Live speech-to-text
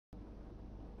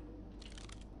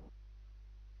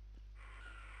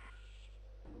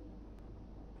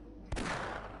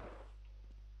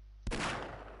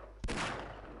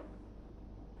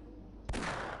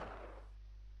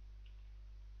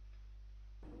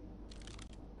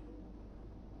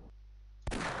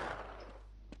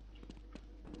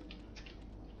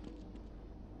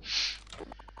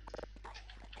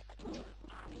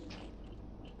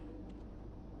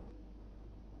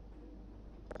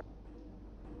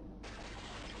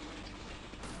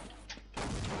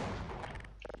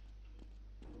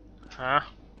Huh?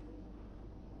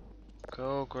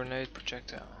 Go grenade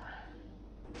projectile.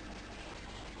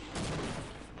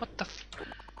 What the f—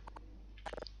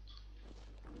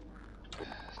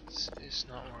 It's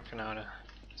not working out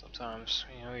sometimes,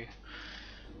 you know.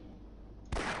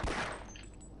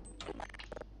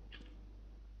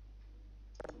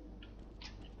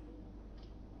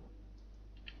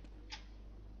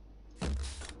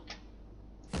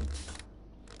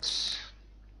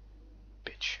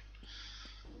 Bitch.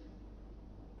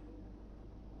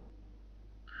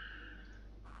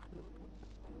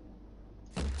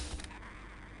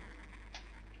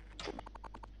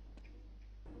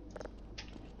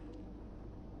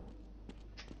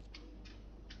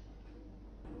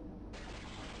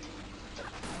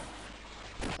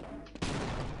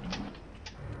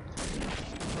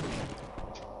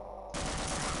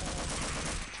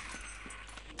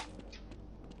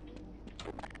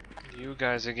 You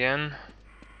guys again.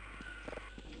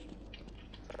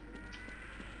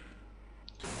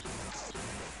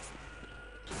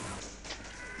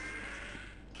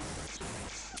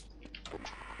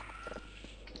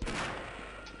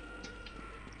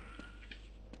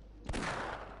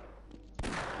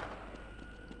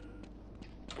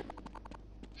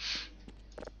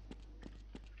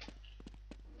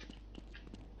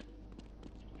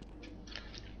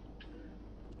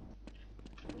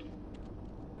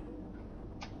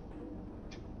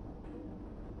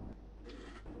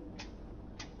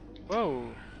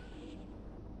 Whoa.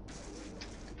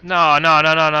 No,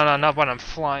 not when I'm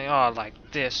flying. Oh,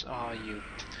 like this. Oh, you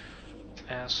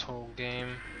asshole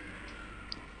game.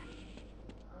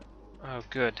 Oh,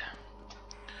 good.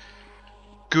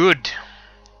 Good.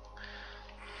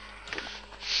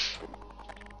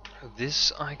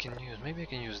 This I can use. Maybe I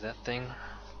can use that thing.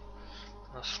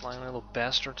 That flying little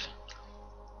bastard.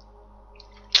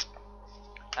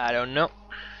 I don't know.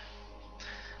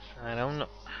 I don't know.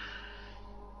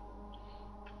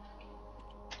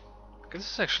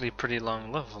 This is actually a pretty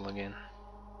long level again.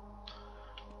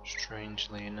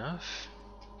 Strangely enough.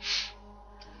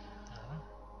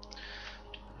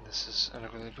 This is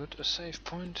adequately good. A save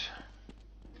point.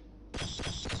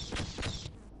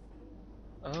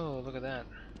 Oh, look at that.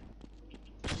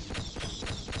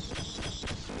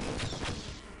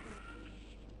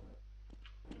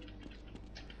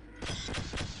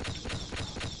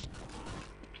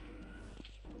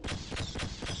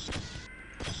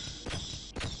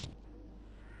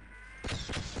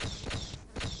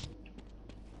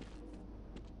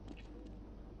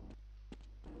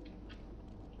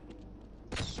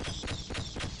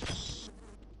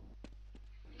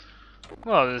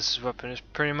 Well, this weapon is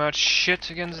pretty much shit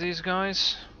against these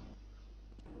guys.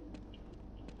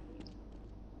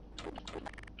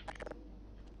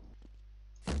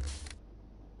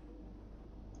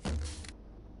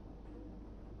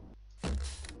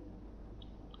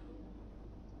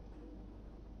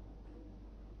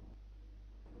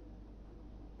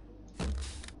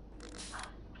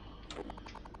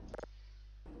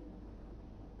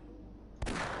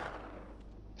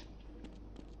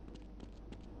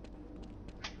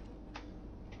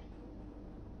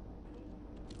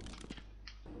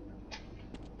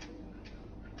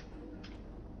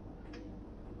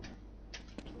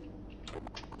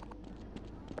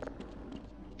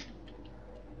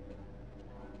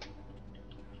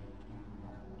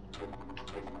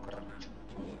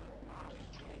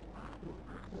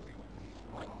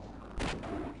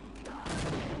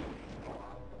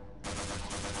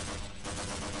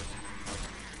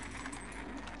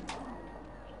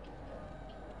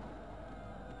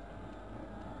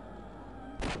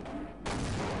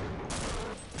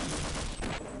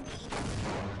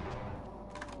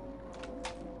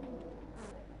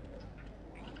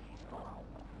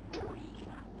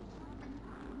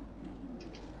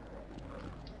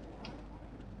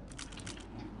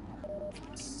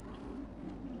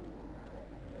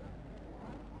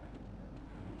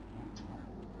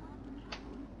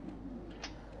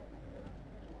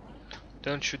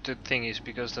 Don't shoot the thingies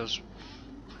because those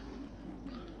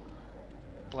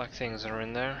black things are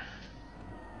in there.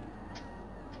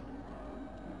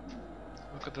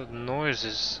 Look at the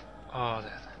noises. Oh,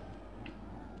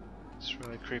 that's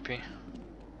really creepy.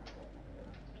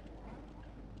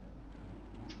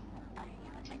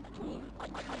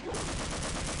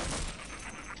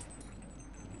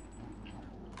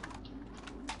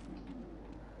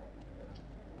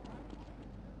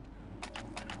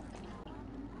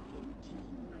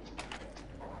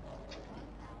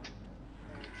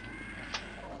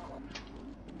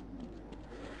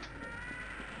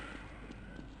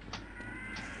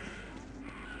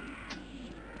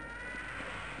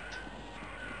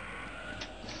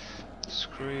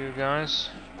 Screw you guys.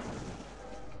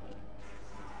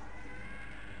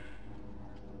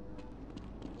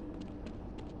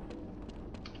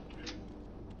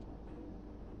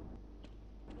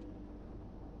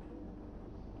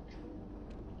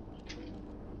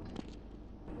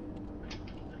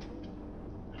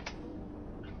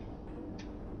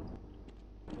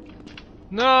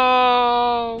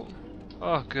 No!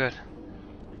 Oh, good.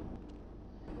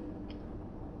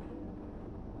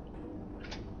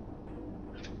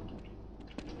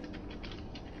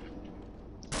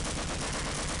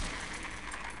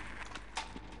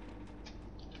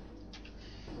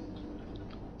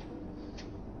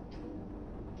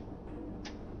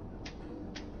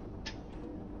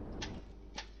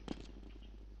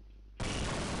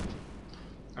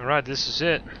 Alright, this is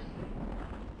it.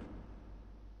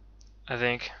 I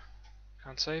think.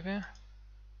 Can't save here?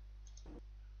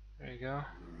 There you go.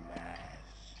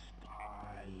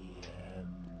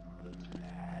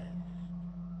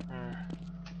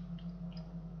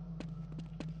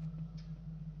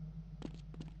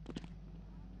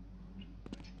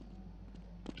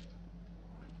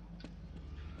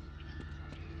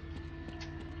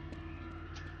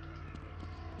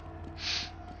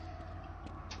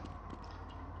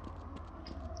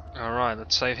 Alright,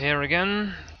 let's save here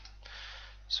again.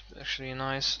 It's actually a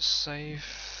nice save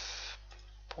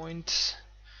point.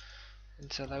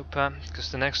 Interloper,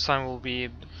 because the next time will be,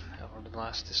 or the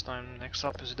last this time, next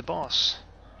up is the boss.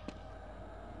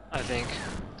 I think.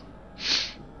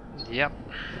 Yep.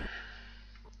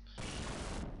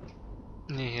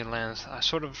 Nihilanth. I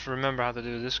sort of remember how to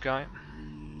do this guy.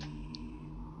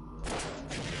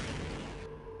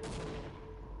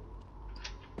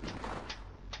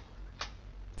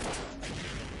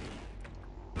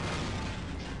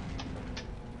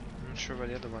 I'm not sure where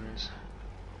the other one is.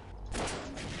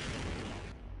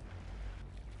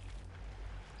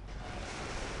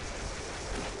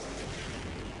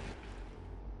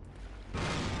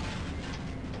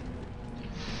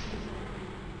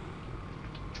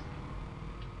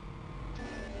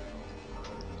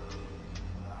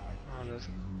 Oh, this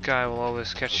guy will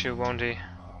always catch you, won't he?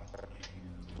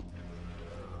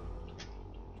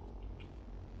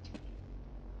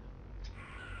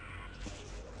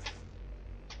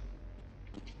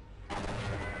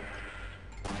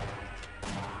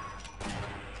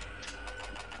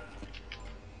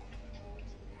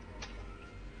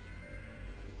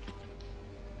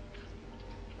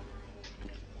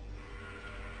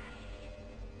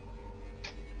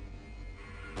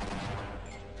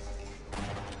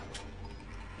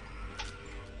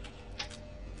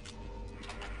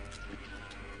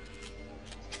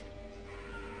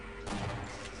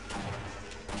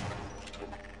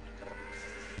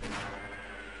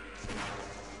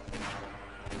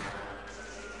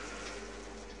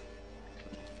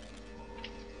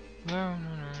 No, no,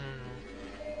 no, no,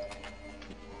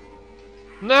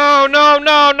 no. No, no,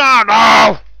 no, no,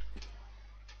 no!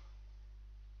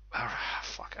 Oh,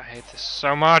 fuck, I hate this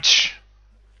so much.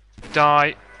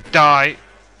 Die, die,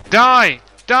 die,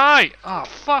 die! Oh,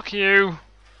 fuck you!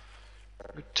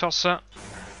 Good tosser.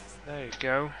 There you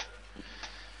go.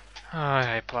 Oh, I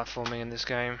hate platforming in this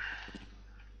game.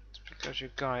 It's because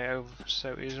your guy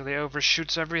so easily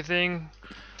overshoots everything.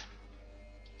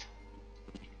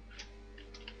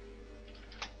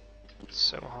 It's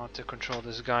so hard to control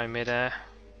this guy mid-air.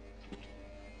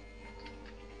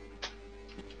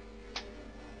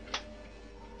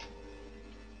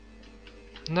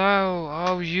 No!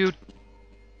 Oh, you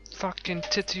fucking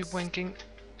titty winking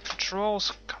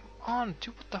trolls! Come on,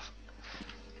 do what the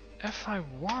F I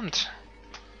want.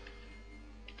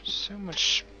 So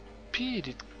much speed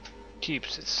it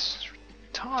keeps. It's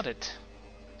retarded.